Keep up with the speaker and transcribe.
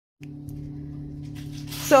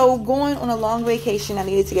So going on a long vacation, I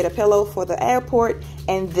needed to get a pillow for the airport,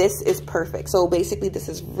 and this is perfect. So basically this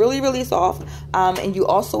is really, really soft. And you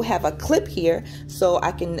also have a clip here, so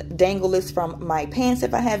I can dangle this from my pants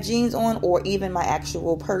if I have jeans on, or even my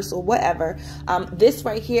actual purse or whatever. This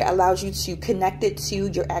right here allows you to connect it to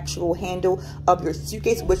your actual handle of your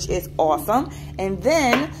suitcase, which is awesome. And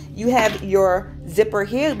then you have your zipper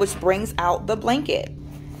here, which brings out the blanket.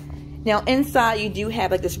 Now inside you do have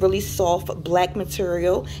like this really soft black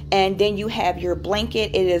material, and then you have your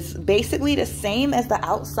blanket. It is basically the same as the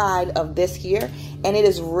outside of this here, and it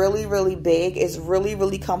is really, really big. It's really,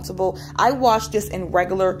 really comfortable. I washed this in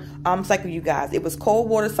regular cycle, you guys. It was cold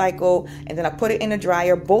water cycle, and then I put it in a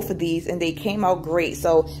dryer, both of these, and they came out great.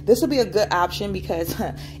 So this will be a good option because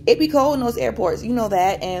it be cold in those airports, you know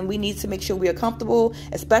that, and we need to make sure we are comfortable,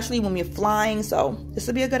 especially when we're flying. So this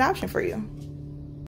will be a good option for you.